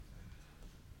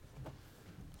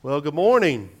Well, good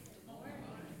morning.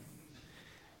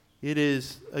 It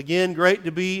is again great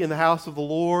to be in the house of the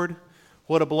Lord.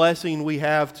 What a blessing we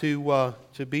have to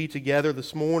be together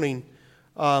this morning.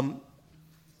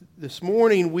 This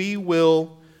morning we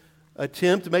will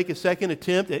make a second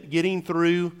attempt at getting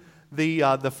through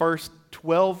the first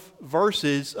 12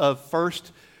 verses of 1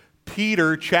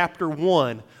 Peter chapter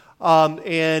 1.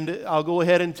 And I'll go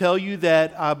ahead and tell you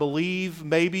that I believe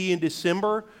maybe in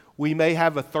December we may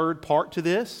have a third part to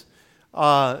this.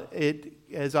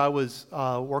 As I was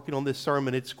working on this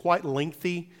sermon, it's quite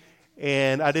lengthy,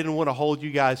 and I didn't want to hold you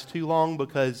guys too long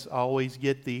because I always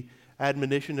get the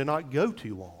admonition to not go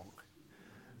too long.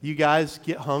 You guys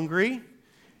get hungry,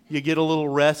 you get a little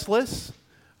restless.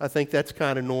 I think that's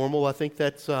kind of normal. I think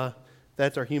that's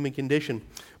our human condition.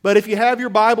 But if you have your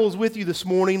Bibles with you this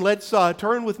morning, let's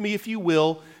turn with me, if you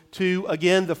will, to,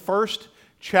 again, the first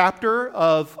chapter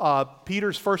of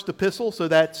Peter's first epistle. So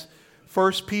that's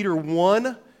 1 Peter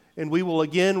 1, and we will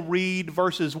again read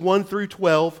verses 1 through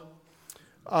 12.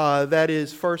 That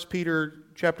is 1 Peter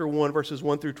chapter 1, verses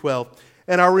 1 through 12.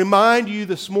 And I remind you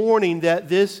this morning that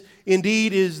this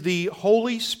indeed is the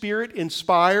Holy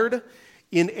Spirit-inspired,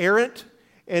 inerrant,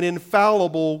 and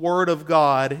infallible Word of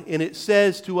God. And it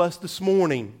says to us this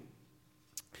morning,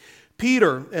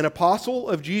 Peter, an apostle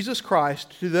of Jesus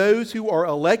Christ, to those who are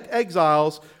elect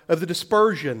exiles of the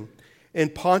dispersion in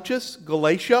Pontus,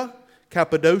 Galatia,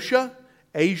 Cappadocia,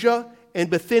 Asia, and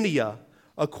Bithynia,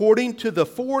 according to the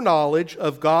foreknowledge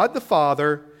of God the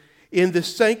Father, in the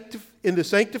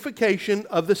sanctification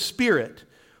of the Spirit,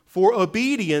 for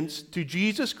obedience to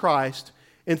Jesus Christ,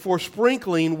 and for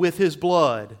sprinkling with His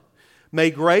blood.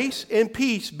 May grace and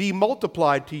peace be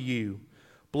multiplied to you.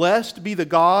 Blessed be the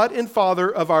God and Father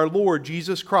of our Lord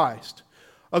Jesus Christ.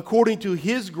 According to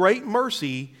His great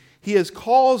mercy, He has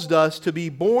caused us to be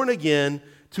born again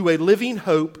to a living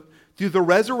hope through the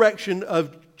resurrection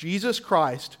of Jesus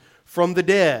Christ from the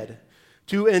dead,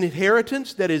 to an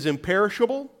inheritance that is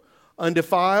imperishable,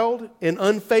 undefiled, and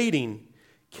unfading,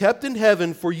 kept in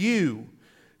heaven for you,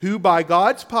 who by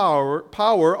God's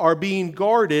power are being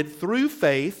guarded through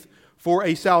faith for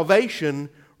a salvation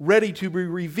ready to be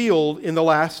revealed in the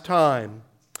last time.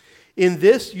 In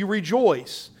this you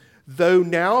rejoice, though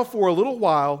now for a little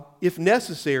while, if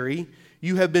necessary,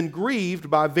 you have been grieved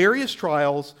by various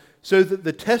trials, so that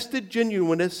the tested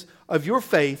genuineness of your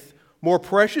faith, more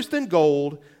precious than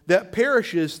gold, that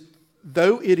perishes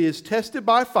though it is tested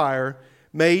by fire,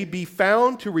 may be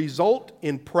found to result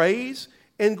in praise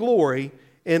and glory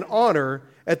and honor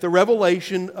at the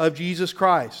revelation of Jesus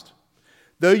Christ.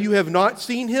 Though you have not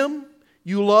seen Him,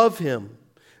 you love Him.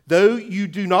 Though you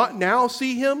do not now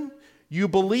see Him, you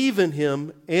believe in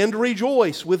Him and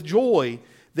rejoice with joy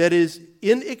that is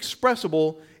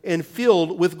inexpressible and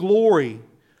filled with glory,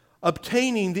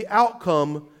 obtaining the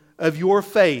outcome of your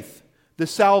faith, the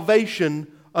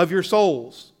salvation of your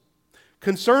souls.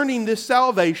 Concerning this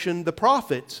salvation, the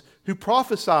prophets who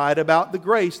prophesied about the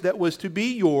grace that was to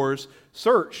be yours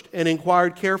searched and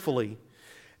inquired carefully,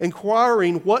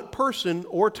 inquiring what person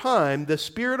or time the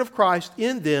Spirit of Christ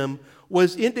in them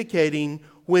was indicating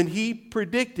when He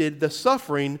predicted the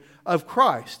suffering of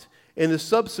Christ and the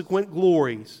subsequent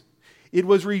glories. It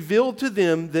was revealed to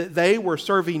them that they were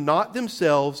serving not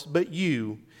themselves but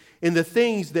you, in the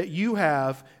things that you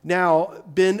have now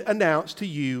been announced to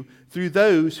you through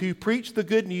those who preach the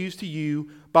good news to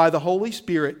you by the Holy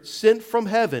Spirit sent from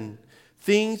heaven,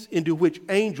 things into which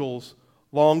angels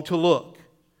long to look.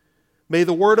 May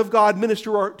the Word of God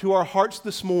minister to our hearts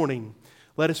this morning.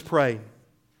 Let us pray.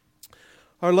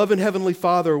 Our loving Heavenly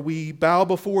Father, we bow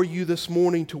before you this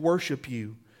morning to worship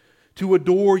you, to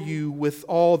adore you with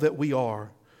all that we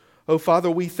are. Oh,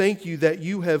 Father, we thank you that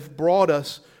you have brought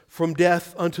us from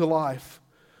death unto life.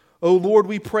 Oh, Lord,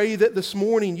 we pray that this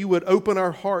morning you would open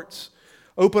our hearts,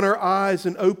 open our eyes,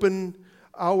 and open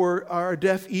our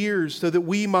deaf ears so that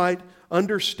we might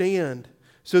understand,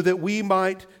 so that we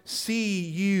might see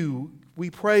you. We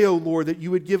pray, oh Lord, that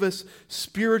you would give us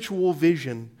spiritual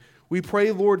vision. We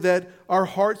pray, Lord, that our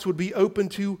hearts would be open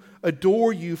to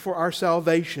adore you for our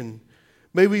salvation.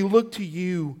 May we look to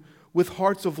you with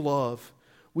hearts of love.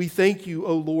 We thank you,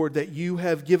 O Lord, that you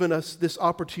have given us this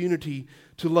opportunity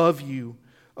to love you.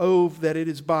 Oh, that it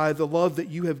is by the love that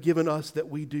you have given us that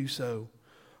we do so.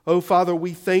 Oh, Father,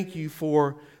 we thank you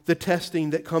for the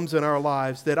testing that comes in our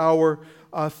lives, that our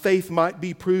faith might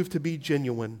be proved to be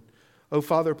genuine. Oh,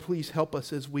 Father, please help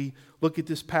us as we look at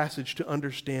this passage to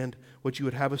understand what you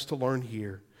would have us to learn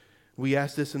here. We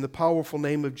ask this in the powerful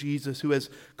name of Jesus, who has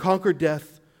conquered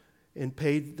death and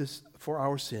paid this for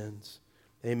our sins.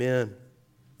 Amen.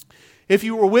 If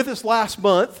you were with us last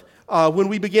month, when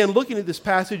we began looking at this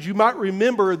passage, you might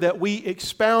remember that we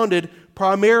expounded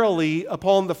primarily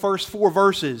upon the first 4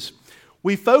 verses.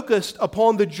 We focused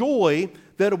upon the joy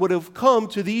that would have come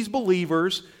to these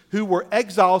believers who were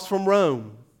exiles from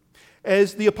Rome,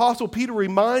 as the Apostle Peter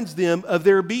reminds them of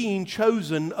their being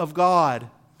chosen of God.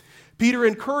 Peter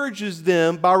encourages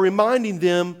them by reminding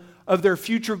them of their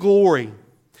future glory.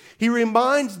 He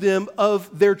reminds them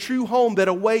of their true home that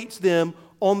awaits them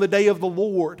on the day of the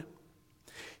Lord.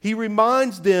 He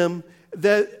reminds them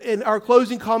that, in our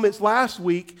closing comments last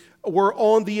week, were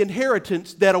on the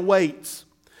inheritance that awaits.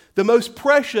 The most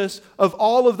precious of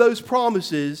all of those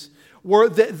promises were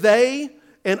that they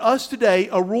and us today,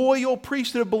 a royal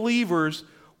priesthood of believers,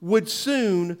 would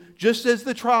soon, just as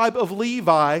the tribe of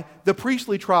Levi, the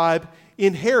priestly tribe,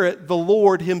 inherit the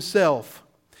Lord Himself.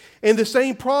 And the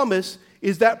same promise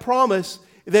is that promise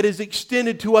that is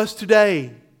extended to us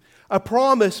today. A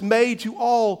promise made to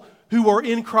all who are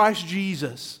in Christ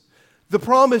Jesus. The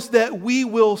promise that we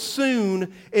will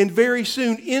soon and very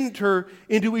soon enter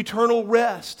into eternal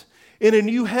rest in a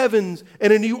new heavens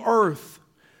and a new earth.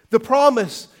 The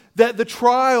promise that the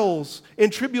trials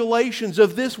and tribulations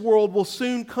of this world will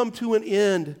soon come to an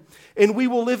end, and we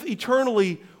will live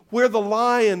eternally where the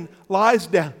lion lies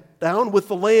down with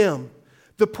the lamb.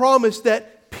 The promise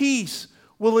that peace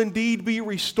will indeed be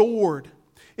restored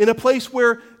in a place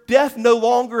where death no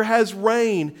longer has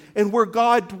reign and where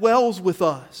God dwells with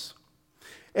us.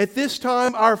 At this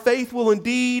time, our faith will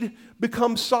indeed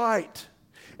become sight.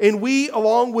 And we,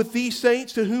 along with these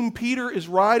saints to whom Peter is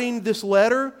writing this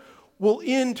letter, will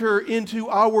enter into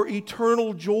our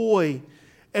eternal joy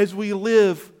as we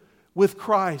live with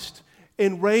Christ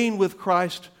and reign with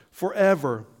Christ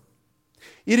forever.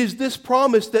 It is this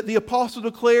promise that the apostle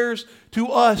declares to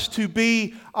us to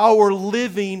be our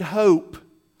living hope.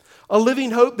 A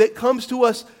living hope that comes to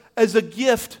us as a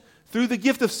gift through the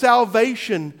gift of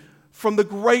salvation from the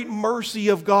great mercy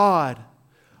of God.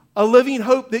 A living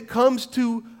hope that comes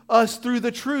to us through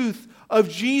the truth of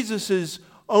Jesus'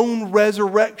 own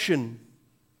resurrection.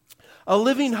 A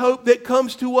living hope that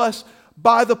comes to us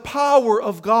by the power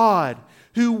of God,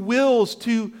 who wills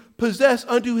to possess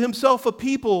unto Himself a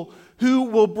people who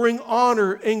will bring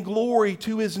honor and glory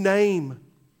to His name.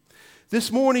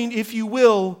 This morning, if you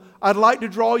will, I'd like to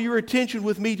draw your attention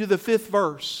with me to the 5th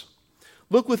verse.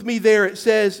 Look with me there. It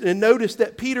says, and notice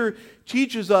that Peter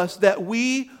teaches us that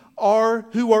we are,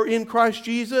 who are in Christ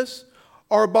Jesus,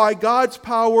 are by God's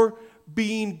power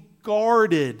being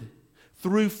guarded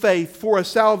through faith for a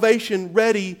salvation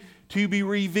ready to be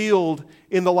revealed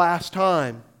in the last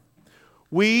time.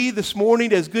 We, this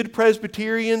morning, as good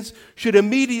Presbyterians, should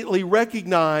immediately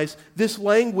recognize this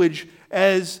language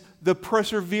as the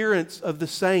perseverance of the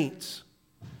saints.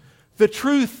 The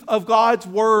truth of God's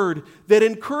Word that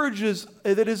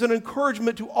is an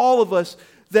encouragement to all of us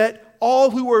that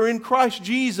all who are in Christ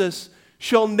Jesus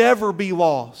shall never be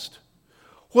lost.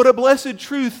 What a blessed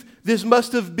truth this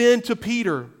must have been to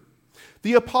Peter.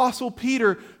 The Apostle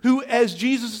Peter, who as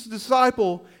Jesus'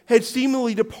 disciple had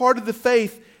seemingly departed the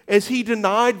faith as he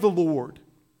denied the Lord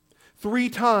 3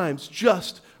 times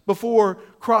just before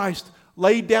Christ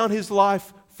laid down His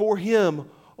life for him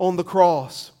on the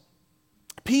cross.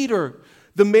 Peter,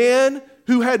 the man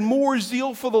who had more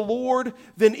zeal for the Lord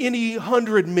than any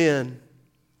 100 men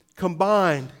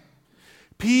combined.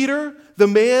 Peter, the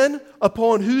man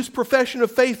upon whose profession of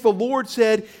faith the Lord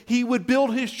said He would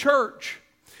build His church.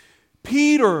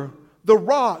 Peter, the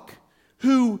rock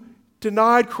who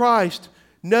denied Christ,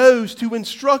 knows to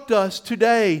instruct us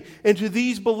today and to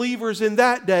these believers in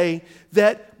that day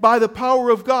that by the power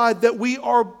of God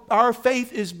that our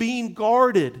faith is being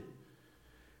guarded.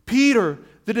 Peter,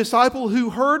 the disciple who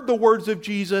heard the words of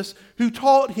Jesus, who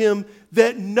taught him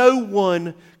that no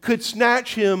one could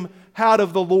snatch him out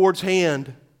of the Lord's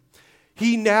hand.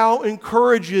 He now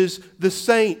encourages the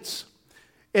saints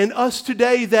and us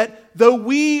today that though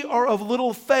we are of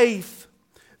little faith,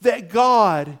 that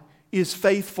God is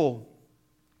faithful.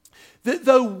 That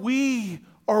though we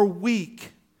are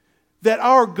weak, that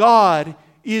our God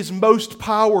is most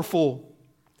powerful.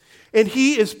 And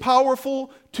He is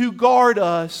powerful to guard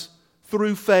us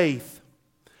through faith.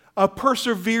 A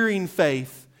persevering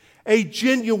faith, a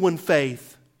genuine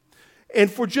faith.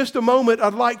 And for just a moment,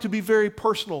 I'd like to be very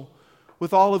personal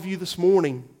with all of you this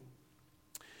morning.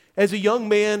 As a young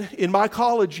man in my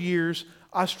college years,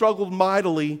 I struggled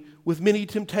mightily with many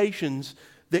temptations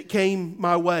that came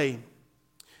my way.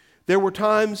 There were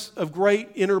times of great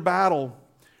inner battle,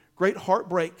 great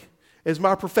heartbreak, as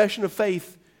my profession of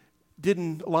faith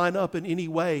didn't line up in any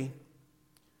way.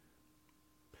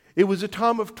 It was a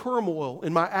time of turmoil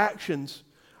in my actions.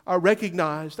 I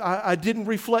recognized I didn't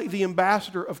reflect the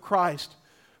ambassador of Christ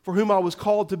for whom I was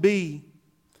called to be.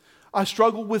 I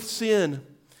struggled with sin.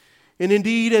 And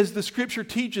indeed, as the Scripture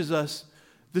teaches us,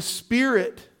 the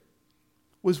Spirit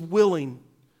was willing,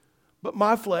 but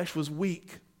my flesh was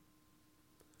weak.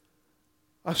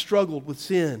 I struggled with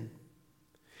sin.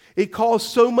 It caused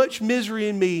so much misery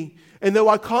in me, and though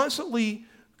I constantly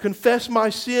confessed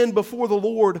my sin before the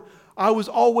Lord, I was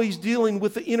always dealing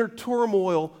with the inner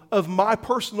turmoil of my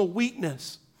personal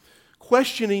weakness,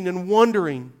 questioning and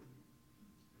wondering.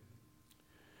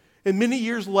 And many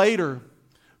years later,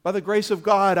 by the grace of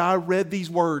God, I read these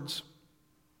words.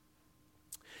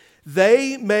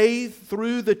 They may,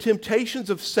 through the temptations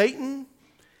of Satan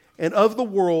and of the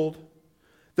world,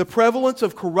 the prevalence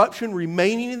of corruption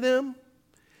remaining in them,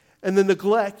 and the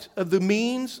neglect of the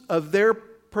means of their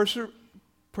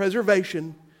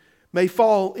preservation, may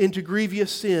fall into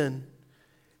grievous sin,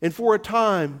 and for a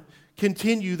time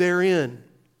continue therein,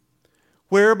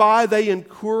 whereby they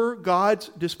incur God's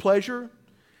displeasure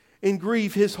and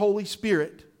grieve His Holy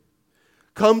Spirit,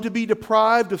 come to be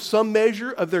deprived of some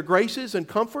measure of their graces and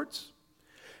comforts,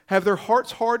 have their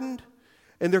hearts hardened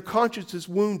and their consciences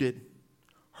wounded,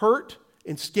 hurt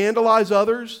and scandalize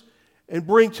others, and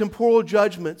bring temporal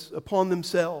judgments upon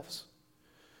themselves.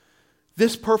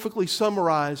 This perfectly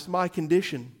summarized my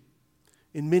condition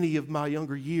in many of my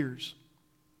younger years.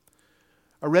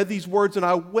 I read these words and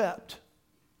I wept.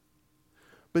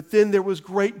 But then there was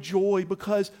great joy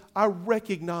because I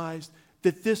recognized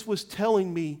that this was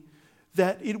telling me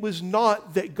that it was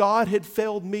not that God had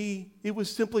failed me, it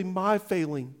was simply my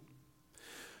failing.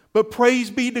 But praise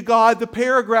be to God, the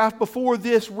paragraph before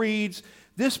this reads,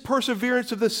 this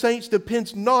perseverance of the saints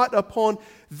depends not upon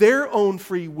their own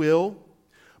free will,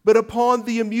 but upon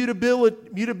the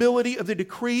immutability of the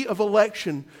decree of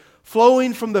election,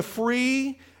 flowing from the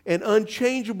free and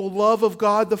unchangeable love of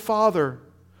God the Father,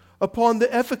 upon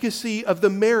the efficacy of the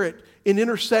merit and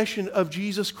intercession of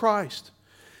Jesus Christ,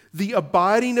 the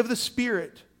abiding of the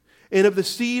Spirit and of the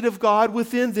seed of God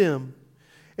within them,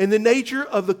 and the nature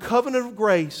of the covenant of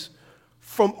grace,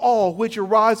 from all which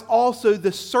arise also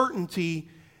the certainty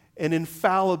and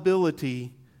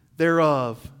infallibility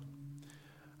thereof.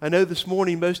 I know this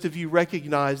morning most of you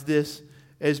recognize this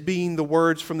as being the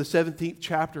words from the 17th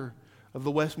chapter of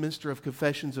the Westminster of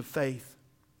Confessions of Faith.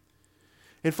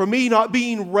 And for me, not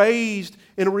being raised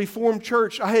in a Reformed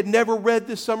church, I had never read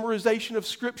this summarization of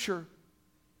Scripture.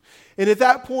 And at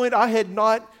that point, I had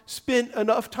not spent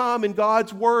enough time in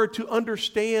God's Word to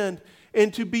understand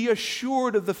and to be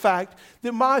assured of the fact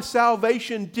that my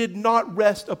salvation did not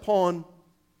rest upon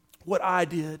what I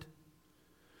did,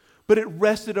 but it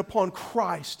rested upon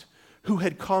Christ who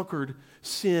had conquered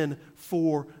sin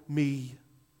for me.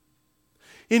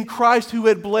 In Christ who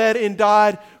had bled and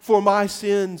died for my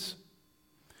sins,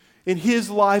 and His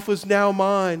life was now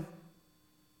mine.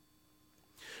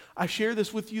 I share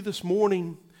this with you this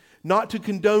morning, not to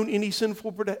condone any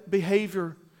sinful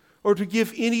behavior or to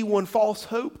give anyone false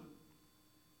hope,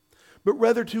 but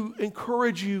rather to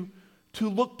encourage you to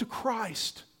look to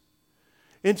Christ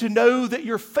and to know that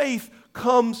your faith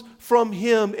comes from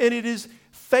Him, and it is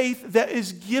faith that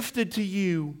is gifted to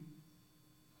you.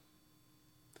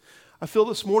 I feel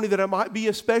this morning that I might be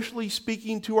especially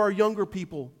speaking to our younger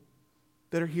people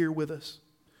that are here with us,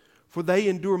 for they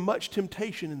endure much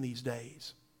temptation in these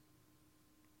days.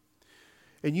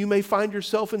 And you may find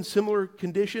yourself in similar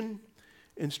condition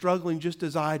and struggling just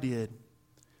as I did,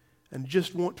 and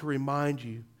just want to remind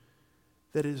you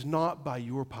that it is not by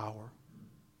your power.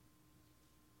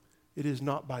 It is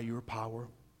not by your power,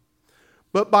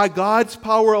 but by God's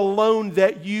power alone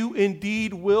that you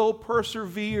indeed will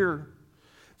persevere,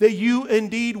 that you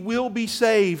indeed will be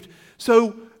saved.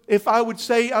 So if I would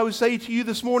say to you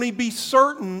this morning, be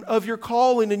certain of your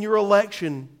calling and your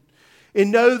election,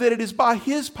 and know that it is by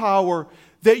His power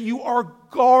that you are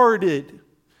guarded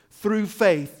through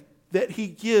faith that He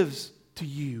gives to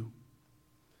you.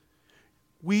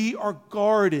 We are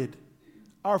guarded.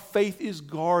 Our faith is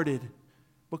guarded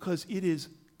because it is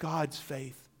God's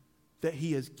faith that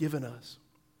He has given us.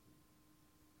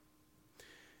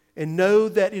 And know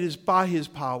that it is by His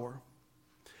power.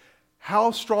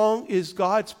 How strong is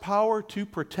God's power to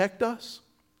protect us?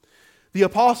 The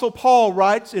Apostle Paul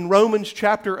writes in Romans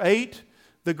chapter 8,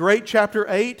 the great chapter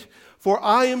 8, "For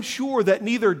I am sure that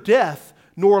neither death,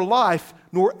 nor life,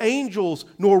 nor angels,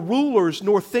 nor rulers,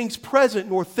 nor things present,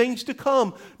 nor things to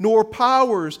come, nor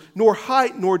powers, nor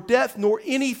height, nor depth, nor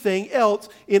anything else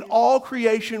in all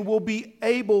creation will be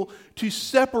able to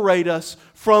separate us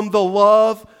from the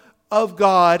love of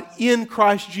God in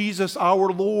Christ Jesus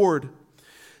our Lord."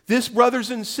 This, brothers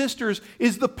and sisters,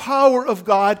 is the power of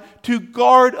God to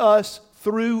guard us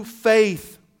through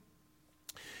faith.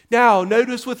 Now,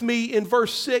 notice with me in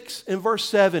verse 6 and verse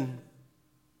 7.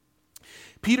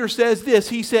 Peter says this.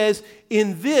 He says,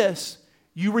 "In this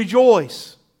you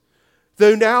rejoice,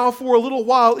 though now for a little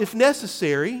while, if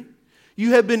necessary,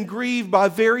 you have been grieved by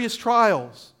various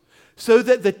trials, so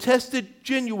that the tested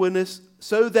genuineness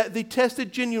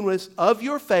of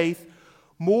your faith,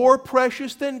 more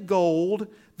precious than gold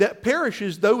that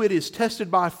perishes though it is tested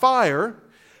by fire,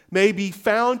 may be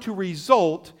found to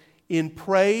result in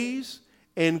praise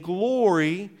and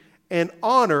glory and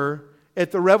honor at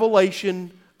the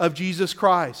revelation of Jesus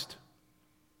Christ.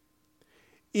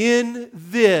 In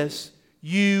this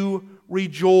you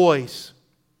rejoice."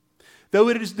 Though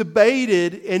it is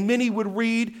debated, and many would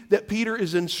read that Peter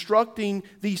is instructing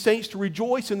these saints to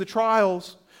rejoice in the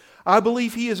trials, I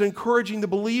believe he is encouraging the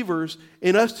believers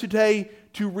in us today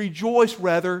to rejoice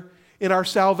rather in our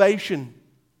salvation,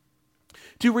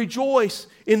 to rejoice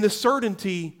in the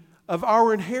certainty of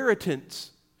our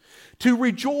inheritance, to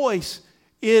rejoice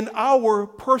in our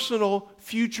personal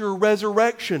future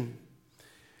resurrection,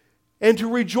 and to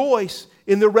rejoice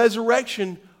in the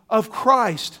resurrection of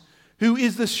Christ, who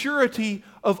is the surety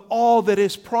of all that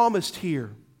is promised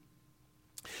here.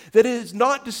 That is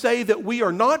not to say that we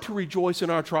are not to rejoice in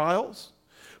our trials,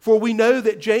 for we know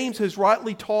that James has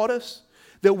rightly taught us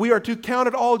that we are to count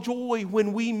it all joy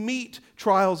when we meet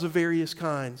trials of various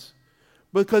kinds,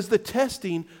 because the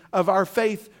testing of our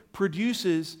faith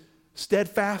produces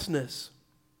steadfastness.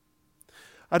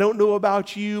 I don't know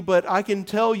about you, but I can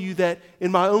tell you that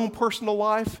in my own personal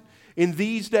life, in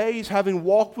these days, having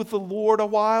walked with the Lord a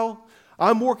while,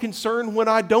 I'm more concerned when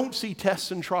I don't see tests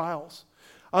and trials.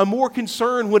 I'm more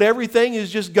concerned when everything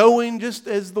is just going just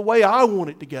as the way I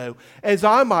want it to go, as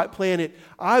I might plan it.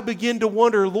 I begin to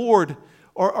wonder, Lord,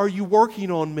 are you working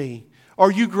on me?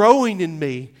 Are you growing in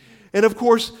me? And of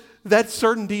course, that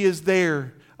certainty is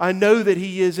there. I know that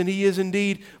He is, and He is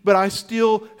indeed, but I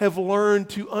still have learned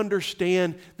to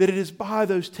understand that it is by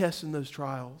those tests and those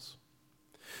trials.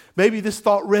 Maybe this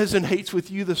thought resonates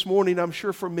with you this morning. I'm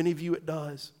sure for many of you it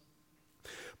does.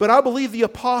 But I believe the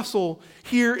apostle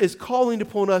here is calling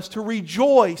upon us to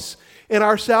rejoice in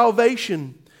our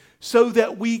salvation so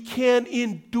that we can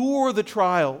endure the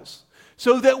trials,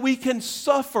 so that we can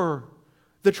suffer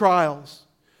the trials.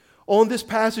 On this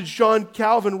passage, John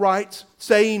Calvin writes,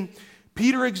 saying,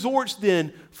 "Peter exhorts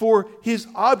then, for his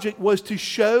object was to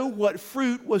show what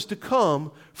fruit was to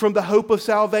come from the hope of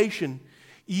salvation,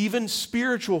 even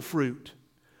spiritual fruit,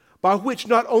 by which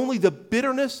not only the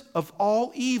bitterness of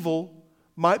all evil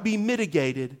might be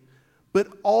mitigated, but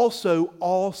also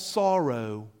all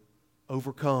sorrow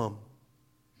overcome."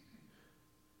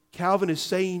 Calvin is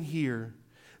saying here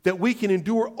that we can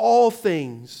endure all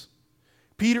things.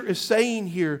 Peter is saying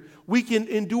here we can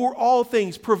endure all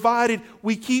things provided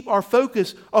we keep our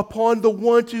focus upon the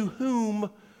one to whom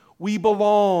we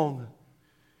belong.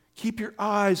 Keep your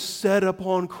eyes set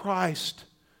upon Christ.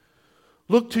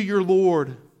 Look to your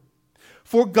Lord.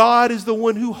 For God is the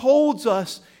one who holds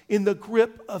us in the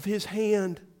grip of His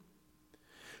hand.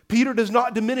 Peter does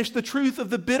not diminish the truth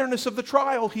of the bitterness of the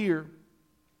trial here.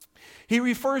 He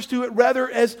refers to it rather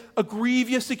as a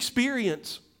grievous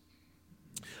experience,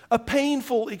 a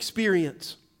painful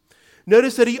experience.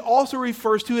 Notice that he also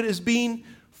refers to it as being,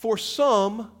 for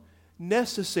some,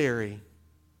 necessary.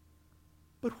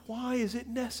 But why is it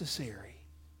necessary?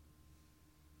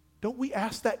 Don't we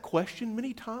ask that question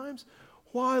many times?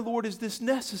 Why, Lord, is this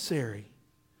necessary?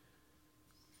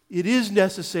 It is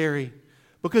necessary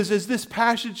because, as this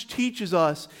passage teaches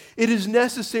us, it is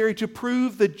necessary to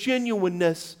prove the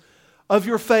genuineness of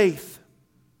your faith.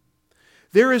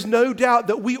 There is no doubt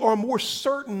that we are more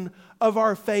certain of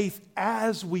our faith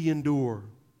as we endure.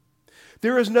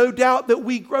 There is no doubt that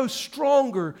we grow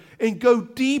stronger and go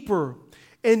deeper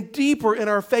and deeper in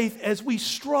our faith as we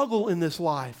struggle in this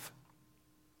life.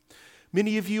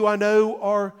 Many of you, I know,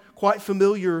 are quite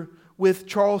familiar with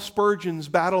Charles Spurgeon's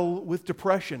battle with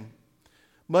depression.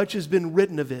 Much has been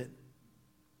written of it.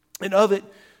 And of it,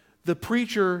 the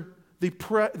preacher, the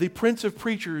Prince of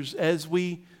Preachers, as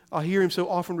we hear him so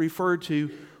often referred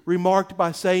to, remarked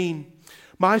by saying,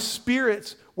 "My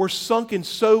spirits were sunken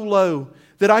so low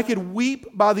that I could weep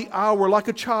by the hour like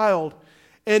a child,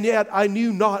 and yet I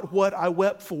knew not what I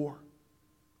wept for."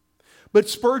 But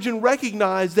Spurgeon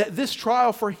recognized that this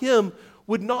trial for him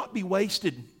would not be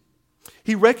wasted.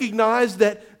 He recognized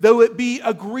that though it be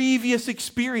a grievous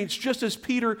experience, just as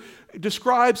Peter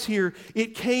describes here,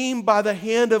 it came by the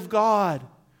hand of God,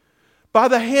 by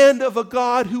the hand of a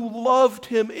God who loved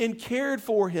him and cared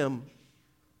for him.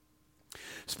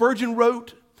 Spurgeon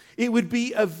wrote, It would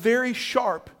be a very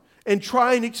sharp and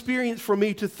trying experience for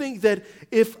me to think that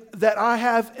I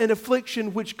have an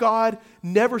affliction which God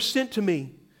never sent to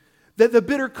me, that the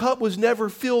bitter cup was never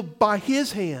filled by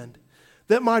His hand,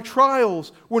 that my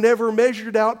trials were never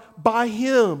measured out by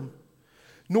Him,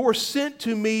 nor sent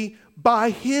to me by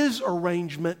His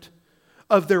arrangement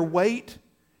of their weight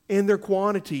and their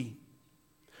quantity.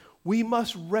 We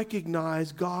must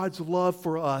recognize God's love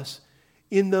for us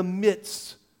in the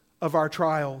midst of our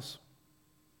trials.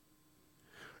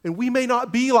 And we may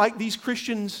not be like these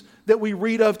Christians that we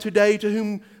read of today to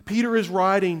whom Peter is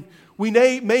writing. We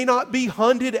may not be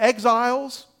hunted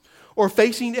exiles or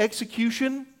facing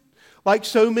execution like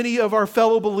so many of our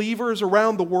fellow believers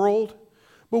around the world,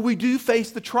 but we do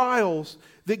face the trials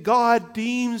that God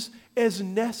deems as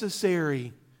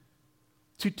necessary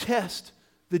to test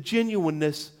the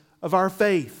genuineness of our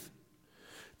faith.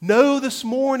 Know this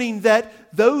morning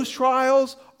that those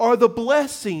trials are the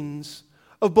blessings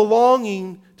of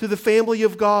belonging to the family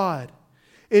of God.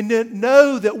 And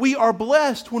know that we are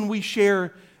blessed when we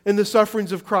share in the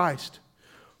sufferings of Christ.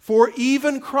 For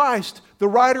even Christ, the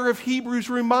writer of Hebrews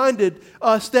reminded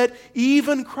us that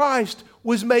even Christ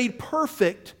was made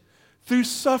perfect through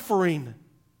suffering.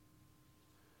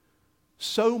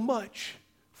 So much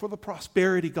for the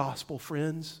prosperity gospel,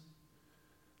 friends.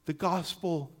 The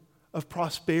gospel of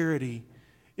prosperity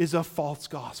is a false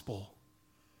gospel.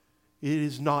 It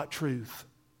is not truth.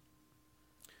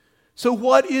 So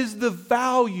what is the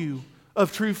value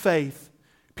of true faith?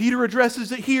 Peter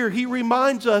addresses it here. He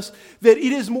reminds us that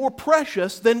it is more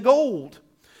precious than gold,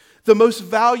 the most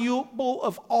valuable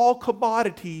of all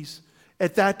commodities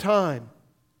at that time.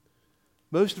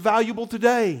 Most valuable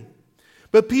today.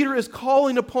 But Peter is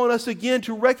calling upon us again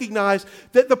to recognize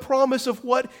that the promise of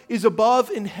what is above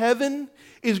in heaven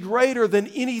is greater than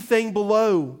anything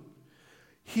below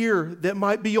here that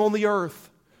might be on the earth.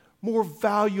 More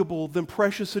valuable than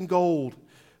precious and gold.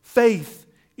 Faith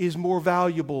is more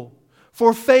valuable.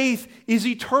 For faith is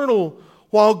eternal,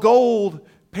 while gold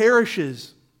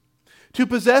perishes. To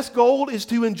possess gold is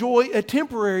to enjoy a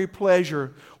temporary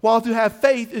pleasure, while to have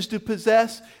faith is to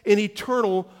possess an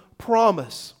eternal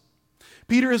promise.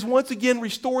 Peter is once again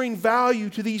restoring value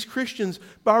to these Christians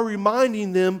by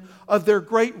reminding them of their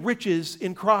great riches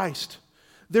in Christ,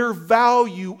 their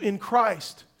value in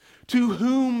Christ, to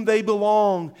whom they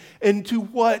belong, and to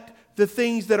what the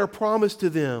things that are promised to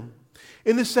them.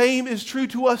 And the same is true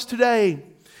to us today.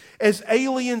 As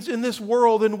aliens in this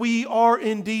world, and we are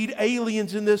indeed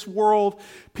aliens in this world,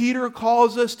 Peter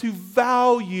calls us to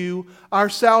value our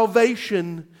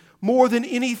salvation more than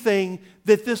anything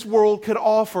that this world could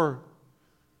offer.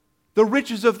 The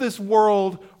riches of this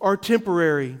world are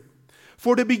temporary.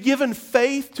 For to be given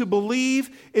faith to believe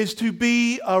is to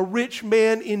be a rich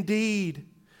man indeed.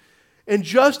 And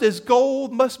just as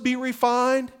gold must be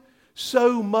refined,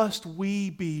 so must we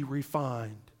be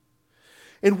refined.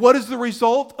 And what is the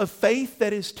result of faith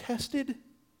that is tested?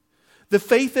 The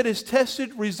faith that is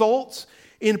tested results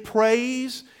in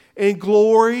praise and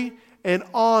glory and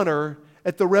honor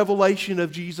at the revelation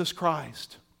of Jesus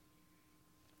Christ.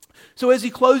 So as he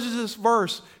closes this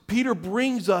verse, Peter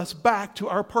brings us back to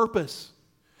our purpose.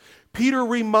 Peter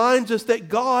reminds us that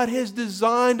God has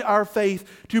designed our faith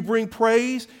to bring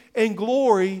praise and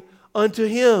glory unto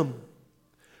Him.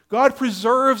 God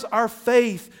preserves our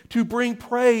faith to bring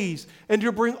praise and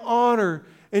to bring honor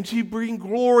and to bring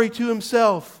glory to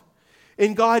Himself.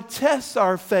 And God tests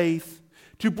our faith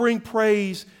to bring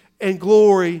praise and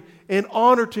glory and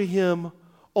honor to Him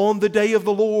on the day of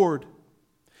the Lord.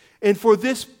 And for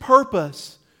this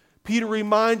purpose, Peter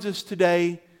reminds us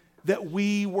today that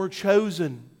we were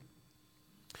chosen.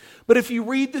 But if you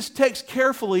read this text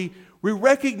carefully, we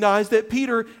recognize that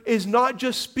Peter is not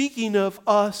just speaking of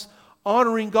us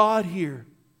honoring God here,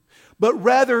 but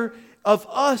rather of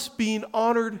us being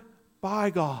honored by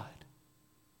God.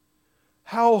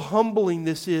 How humbling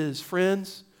this is,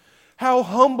 friends. How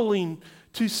humbling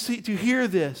to hear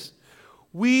this.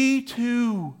 We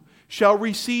too shall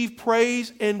receive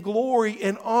praise and glory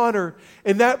and honor,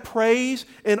 and that praise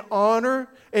and honor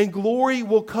and glory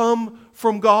will come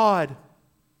from God.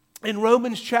 In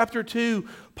Romans chapter 2,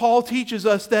 Paul teaches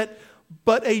us that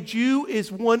but a Jew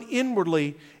is one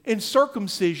inwardly, and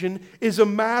circumcision is a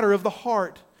matter of the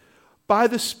heart, by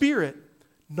the Spirit,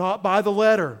 not by the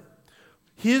letter.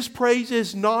 His praise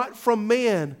is not from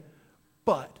man,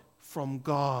 but from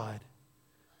God.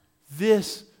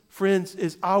 This, friends,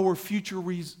 is our future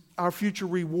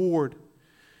reward.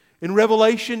 In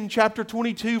Revelation chapter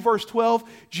 22, verse 12,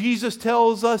 Jesus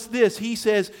tells us this. He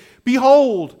says,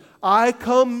 "Behold, I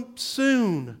come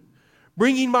soon,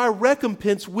 bringing my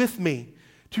recompense with me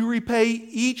to repay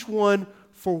each one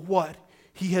for what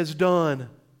He has done.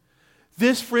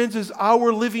 This, friends, is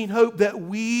our living hope that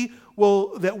we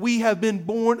have been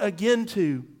born again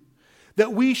to,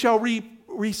 that we shall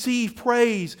receive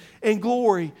praise and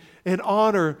glory and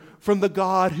honor from the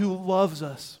God who loves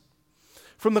us,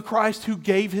 from the Christ who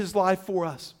gave His life for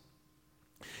us.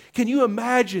 Can you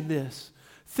imagine this?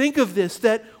 Think of this,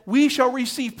 that we shall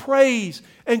receive praise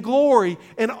and glory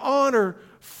and honor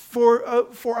for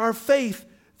our faith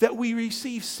that we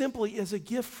receive simply as a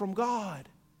gift from God.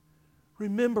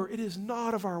 Remember, it is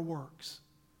not of our works,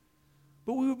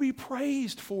 but we will be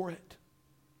praised for it.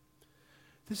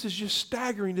 This is just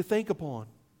staggering to think upon.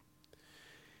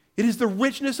 It is the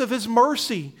richness of His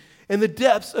mercy and the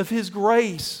depths of His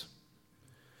grace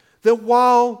that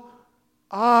while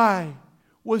I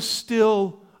was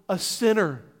still a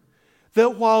sinner,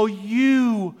 that while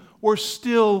you were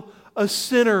still a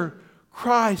sinner,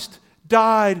 Christ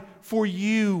died for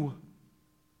you.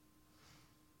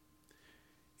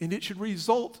 And it should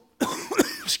result,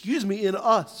 in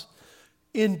us,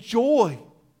 in joy.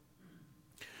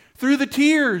 Through the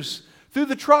tears, through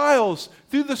the trials,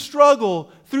 through the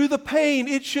struggle, through the pain,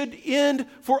 it should end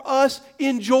for us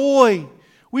in joy.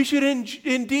 We should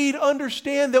indeed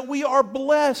understand that we are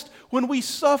blessed when we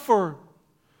suffer,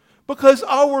 because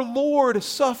our Lord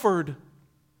suffered.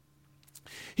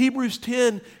 Hebrews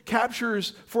 10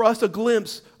 captures for us a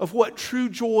glimpse of what true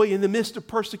joy in the midst of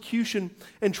persecution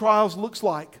and trials looks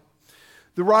like.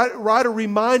 The writer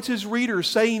reminds his readers,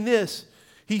 saying this.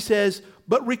 He says,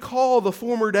 "But recall the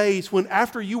former days when,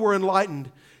 after you were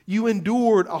enlightened, you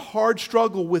endured a hard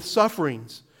struggle with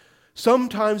sufferings,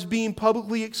 sometimes being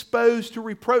publicly exposed to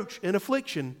reproach and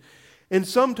affliction, and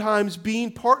sometimes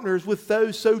being partners with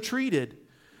those so treated.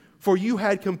 For you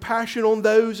had compassion on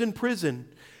those in prison,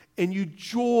 and you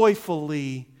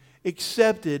joyfully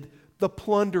accepted the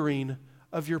plundering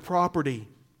of your property.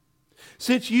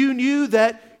 Since you knew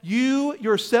that you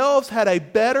yourselves had a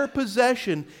better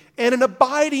possession and an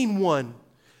abiding one,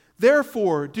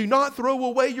 therefore do not throw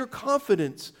away your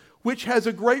confidence, which has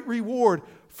a great reward,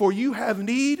 for you have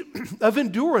need of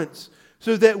endurance,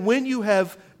 so that when you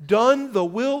have done the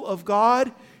will of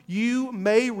God, you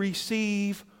may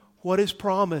receive what is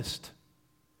promised."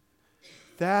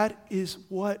 That is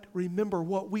what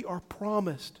we are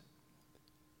promised.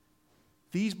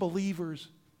 These believers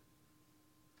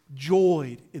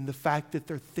joyed in the fact that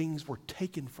their things were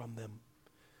taken from them.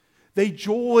 They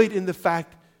joyed in the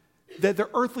fact that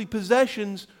their earthly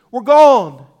possessions were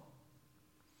gone.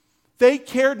 They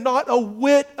cared not a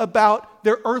whit about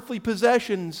their earthly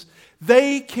possessions.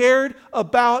 They cared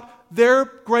about their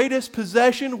greatest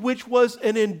possession, which was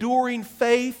an enduring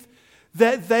faith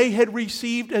that they had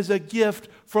received as a gift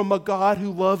from a God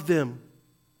who loved them.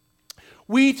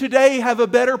 We today have a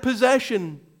better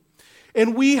possession,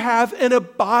 and we have an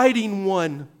abiding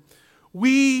one.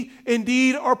 We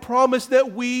indeed are promised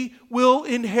that we will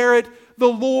inherit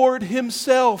the Lord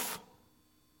Himself.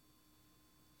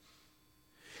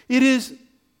 And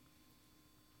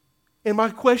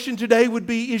my question today would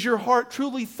be, is your heart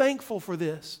truly thankful for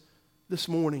this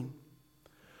morning?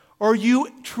 Are you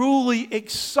truly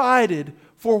excited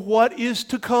for what is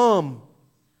to come?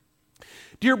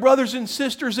 Dear brothers and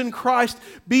sisters in Christ,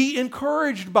 be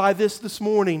encouraged by this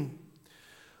morning.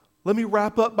 Let me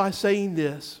wrap up by saying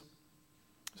this,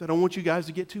 because I don't want you guys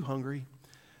to get too hungry.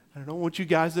 I don't want you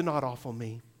guys to nod off on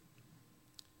me.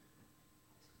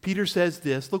 Peter says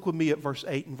this. Look with me at verse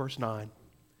 8 and verse 9.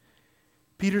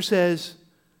 Peter says,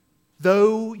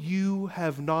 "Though you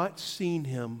have not seen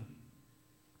Him,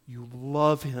 you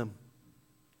love Him.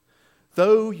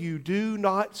 Though you do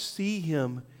not see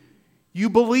Him, you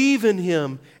believe in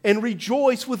Him and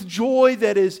rejoice with joy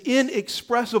that is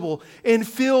inexpressible and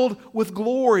filled with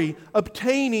glory,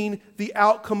 obtaining the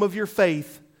outcome of your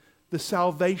faith, the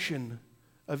salvation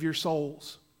of your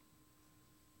souls."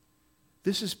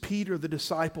 This is Peter, the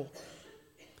disciple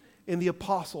and the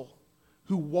apostle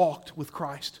who walked with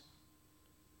Christ.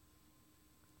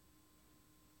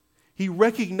 He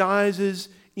recognizes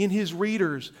in his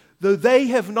readers, though they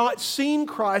have not seen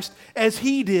Christ as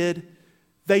he did,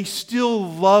 they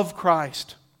still love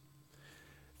Christ.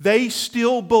 They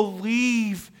still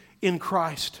believe in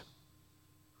Christ.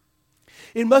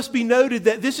 It must be noted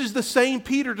that this is the same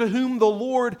Peter to whom the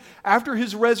Lord, after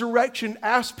His resurrection,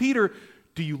 asked Peter,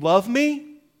 "Do you love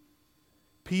me?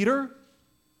 Peter,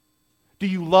 do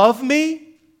you love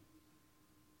me?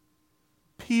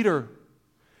 Peter,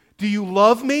 do you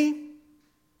love me?"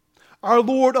 Our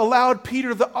Lord allowed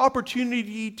Peter the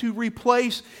opportunity to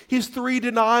replace his 3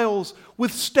 denials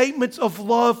with statements of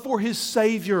love for his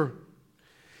Savior.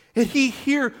 And he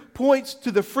here points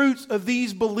to the fruits of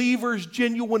these believers'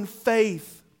 genuine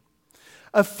faith.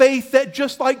 A faith that,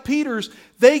 just like Peter's,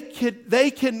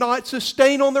 they cannot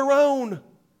sustain on their own.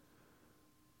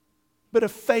 But a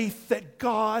faith that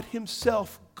God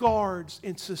Himself guards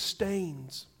and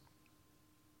sustains.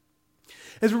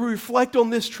 As we reflect on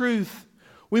this truth,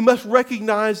 we must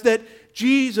recognize that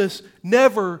Jesus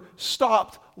never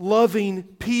stopped loving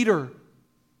Peter.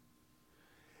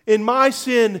 In my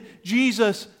sin,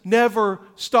 Jesus never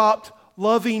stopped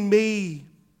loving me.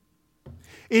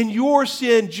 In your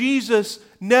sin, Jesus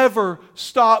never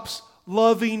stops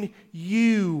loving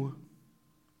you.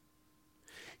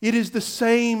 It is the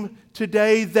same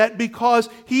today, that because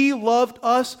He loved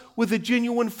us with a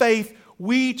genuine faith,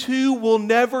 we too will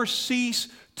never cease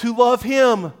to love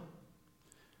Him.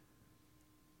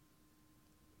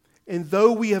 And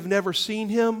though we have never seen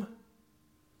Him,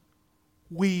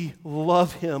 we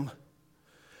love Him.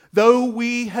 Though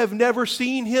we have never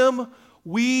seen Him,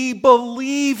 we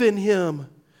believe in Him.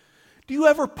 Do you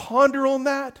ever ponder on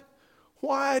that?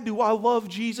 Why do I love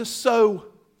Jesus so?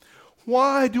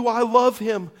 Why do I love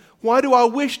Him? Why do I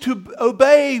wish to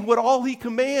obey what all He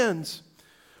commands?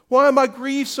 Why am I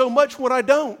grieved so much when I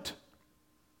don't?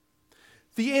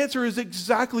 The answer is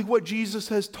exactly what Jesus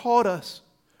has taught us,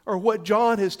 or what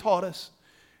John has taught us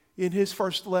in his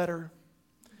first letter.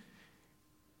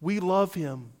 We love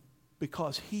Him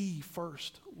because He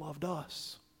first loved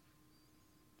us.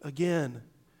 Again,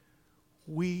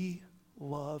 we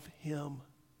love Him.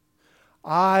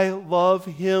 I love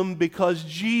Him because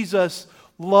Jesus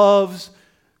loves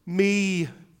me.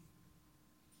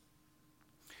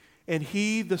 And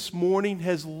He this morning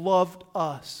has loved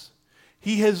us.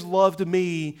 He has loved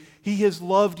me. He has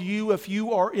loved you if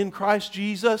you are in Christ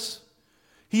Jesus.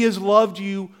 He has loved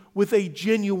you with a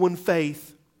genuine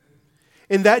faith.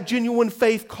 And that genuine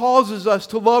faith causes us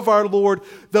to love our Lord,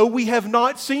 though we have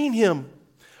not seen Him.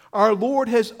 Our Lord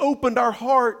has opened our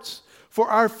hearts, for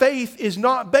our faith is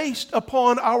not based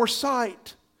upon our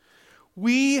sight.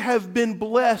 We have been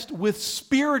blessed with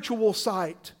spiritual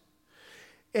sight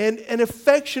and an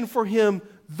affection for Him,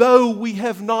 though we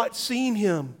have not seen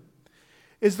Him.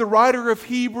 As the writer of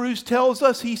Hebrews tells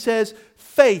us, he says,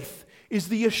 faith is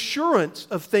the assurance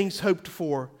of things hoped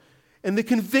for and the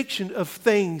conviction of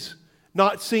things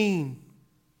not seen.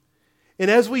 And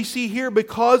as we see here,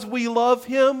 because we love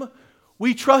Him,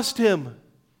 we trust Him.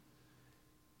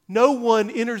 No one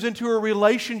enters into a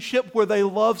relationship where they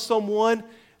love someone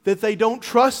that they don't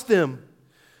trust them.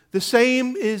 The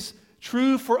same is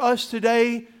true for us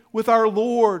today with our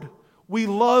Lord. We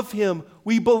love Him,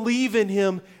 we believe in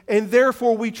Him, and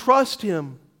therefore we trust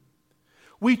Him.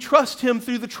 We trust Him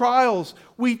through the trials.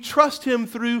 We trust Him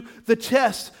through the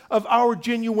tests of our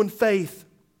genuine faith.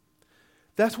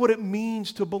 That's what it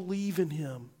means to believe in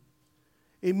Him.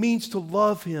 It means to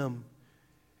love Him,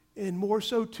 and more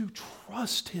so to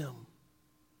trust Him.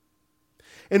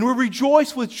 And we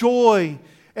rejoice with joy,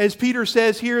 as Peter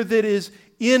says here, that is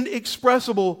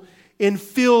inexpressible and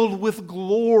filled with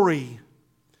glory.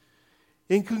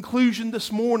 In conclusion this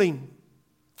morning,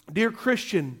 dear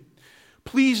Christian,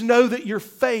 please know that your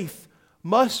faith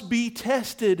must be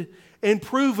tested and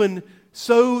proven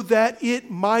so that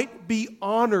it might be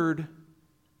honored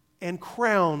and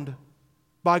crowned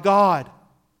by God.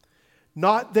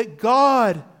 Not that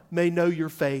God may know your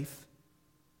faith,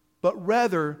 but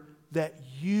rather that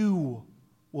you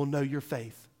will know your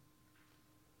faith.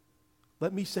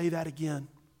 Let me say that again.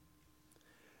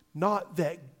 Not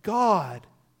that God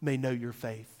may know your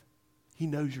faith. He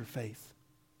knows your faith.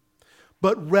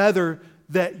 But rather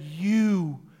that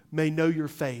you may know your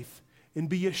faith and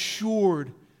be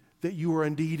assured that you are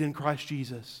indeed in Christ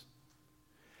Jesus.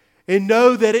 And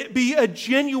know that it be a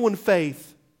genuine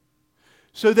faith,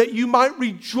 so that you might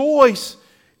rejoice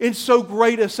in so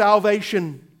great a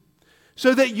salvation,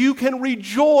 so that you can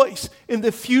rejoice in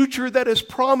the future that is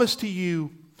promised to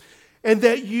you, and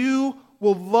that you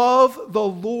will love the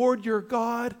Lord your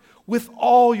God with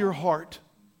all your heart,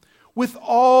 with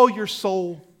all your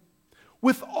soul,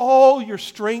 with all your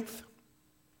strength,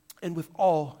 and with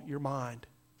all your mind.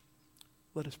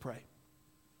 Let us pray.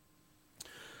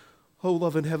 Oh,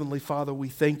 loving Heavenly Father, we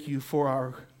thank You for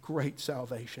our great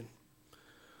salvation.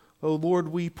 Oh, Lord,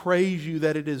 we praise You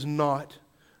that it is not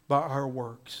by our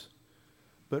works,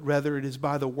 but rather it is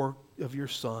by the work of Your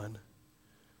Son.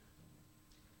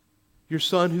 Your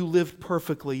Son who lived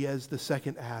perfectly as the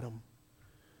second Adam,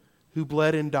 who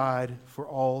bled and died for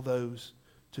all those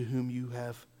to whom You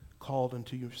have called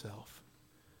unto Yourself.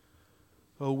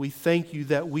 Oh, we thank You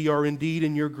that we are indeed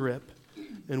in Your grip,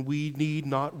 and we need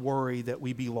not worry that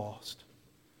we be lost,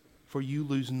 for You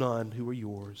lose none who are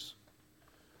Yours.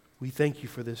 We thank You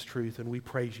for this truth, and we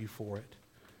praise You for it.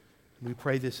 And we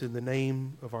pray this in the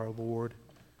name of our Lord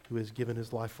who has given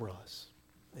his life for us.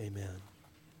 Amen.